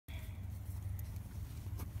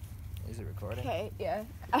it recording? Okay, yeah.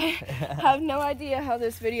 I have no idea how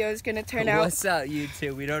this video is going to turn out. What's up,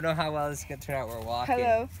 YouTube? We don't know how well this is going to turn out. We're walking.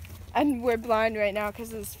 Hello. And we're blind right now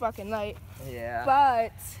because it's fucking light. Yeah.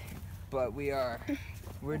 But we're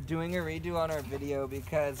doing a redo on our video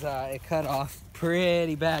because it cut off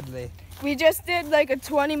pretty badly. We just did like a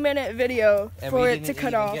 20-minute video for it to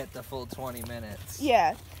cut off. And we didn't even get the full 20 minutes.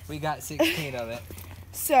 Yeah. We got 16 of it.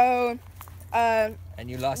 So, and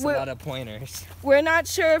you lost a lot of pointers. We're not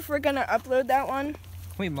sure if we're gonna upload that one.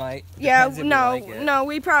 We might. Yeah, Depends if we like it. no,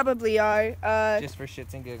 we probably are. Just for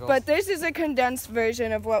shits and giggles. But this is a condensed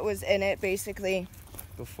version of what was in it, basically.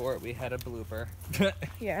 Before we had a blooper.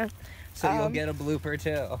 Yeah. So you'll get a blooper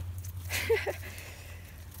too.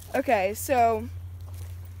 Okay, so.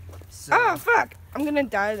 Oh fuck! I'm gonna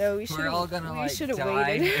die though. We're all gonna like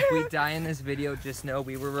die. If we die in this video, just know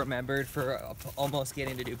we were remembered for almost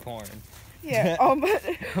getting to do porn. Yeah, almost.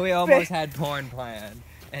 We almost had porn planned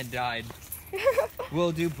and died.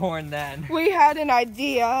 We'll do porn then. We had an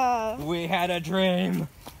idea. We had a dream.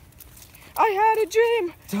 I had a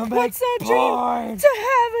dream. To make What's that porn. dream? To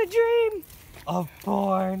have a dream. Of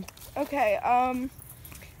porn. Okay,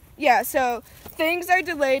 yeah, so things are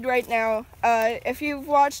delayed right now. If you've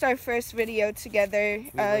watched our first video together,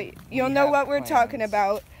 you'll know what we're talking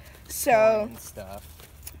about. So, porn and stuff.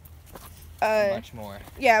 Much more.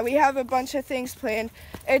 Yeah, we have a bunch of things planned.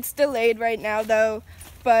 It's delayed right now though,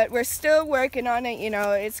 but we're still working on it, you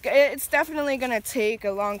know. It's definitely gonna take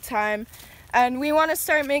a long time, and we want to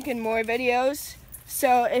start making more videos.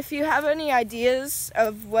 So if you have any ideas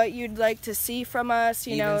of what you'd like to see from us,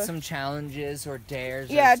 you know, some challenges or dares.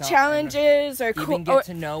 Yeah, or challenges or even get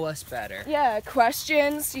to know us better. Yeah,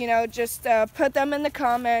 questions. You know, just put them in the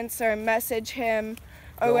comments or message him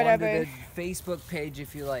or Go whatever. Onto the Facebook page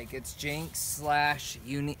if you like. It's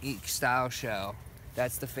Jinx/Unique Style Show.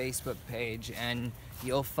 That's the Facebook page, and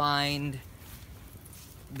you'll find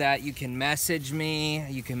that you can message me,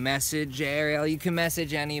 you can message Ariel, you can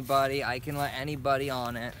message anybody. I can let anybody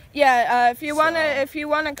on it. Yeah, if you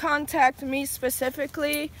wanna contact me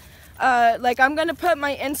specifically, like I'm gonna put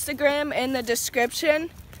my Instagram in the description.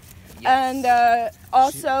 Yes. And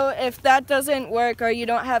also, if that doesn't work or you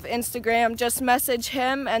don't have Instagram, just message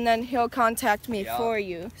him and then he'll contact me for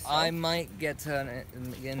you. So. I might get to an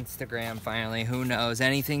Instagram finally. Who knows?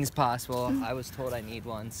 Anything's possible. I was told I need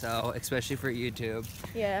one, so especially for YouTube.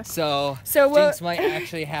 Yeah. So Jinx might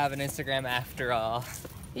actually have an Instagram after all.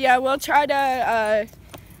 Yeah, we'll try to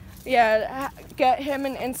get him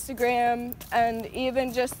an Instagram, and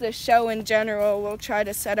even just the show in general, we'll try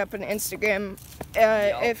to set up an Instagram.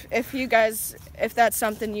 If that's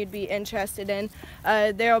something you'd be interested in,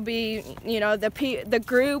 there'll be, you know, the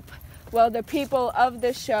group, well, the people of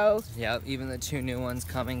the show. Yep, even the 2 new ones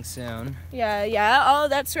coming soon. Yeah. Oh,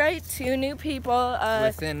 that's right, 2 new people.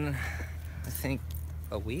 Within, I think,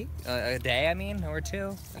 a week, a day. I mean, or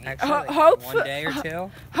 2. Actually, like 1 day or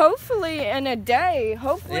 2. Hopefully in a day.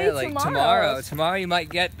 Hopefully yeah, like tomorrow. Tomorrow you might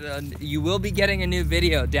get. You will be getting a new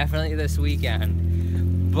video definitely this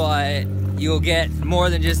weekend, but you'll get more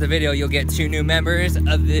than just a video. You'll get 2 new members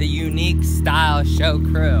of the Unique Style Show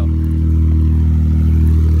crew,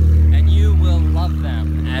 and you will love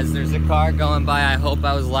them. As there's a car going by, I hope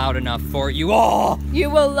I was loud enough for you all. You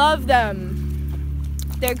will love them.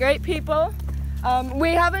 They're great people. We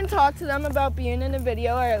haven't talked to them about being in a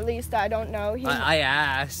video, or at least I don't know. I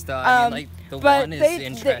asked. I mean, like, the one is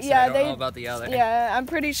interested. I don't know about the other. Yeah, I'm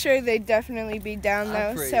pretty sure they'd definitely be down though.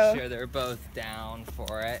 I'm pretty sure they're both down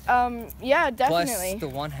for it. Yeah, definitely. Plus, the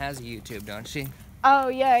one has a YouTube, don't she? Oh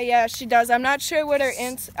yeah, she does. I'm not sure what her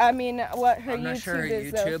what her I'm not YouTube sure her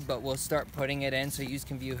is YouTube, though. but we'll start putting it in so you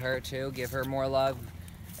can view her too. Give her more love.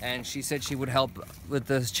 And she said she would help with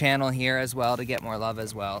this channel here as well to get more love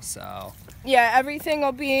as well, so. Yeah, everything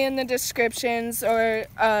will be in the descriptions, or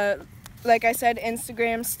like I said,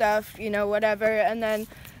 Instagram stuff, you know, whatever. And then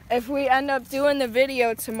if we end up doing the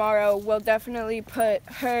video tomorrow, we'll definitely put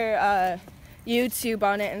her YouTube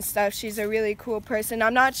on it and stuff. She's a really cool person.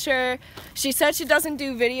 I'm not sure. She said she doesn't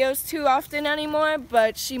do videos too often anymore,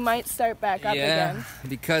 but she might start back up again. Yeah,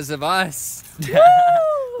 because of us.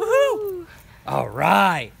 Woo! All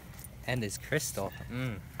right, and this crystal.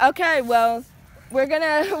 Okay, well, we're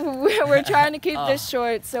trying to keep this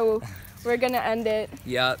short, so we're gonna end it.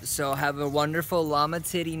 Yep. So have a wonderful llama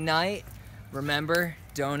titty night. Remember,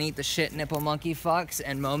 don't eat the shit nipple monkey fucks,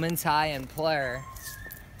 and moments high and plur.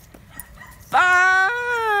 Bye.